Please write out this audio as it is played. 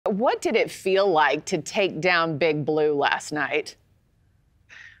What did it feel like to take down Big Blue last night?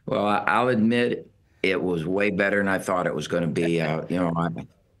 Well, I'll admit it was way better than I thought it was going to be.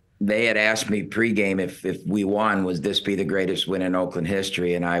 They had asked me pregame if we won, was this be the greatest win in Oakland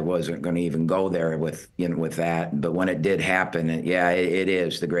history? And I wasn't going to even go there with that. But when it did happen, it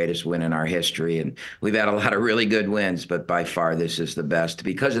is the greatest win in our history. And we've had a lot of really good wins, but by far this is the best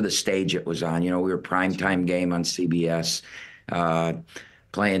because of the stage it was on. We were primetime game on CBS.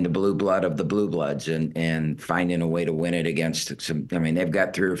 Playing the blue blood of the blue bloods and finding a way to win it against some. I mean, they've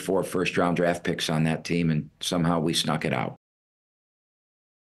got 3 or 4 first-round draft picks on that team, and somehow we snuck it out.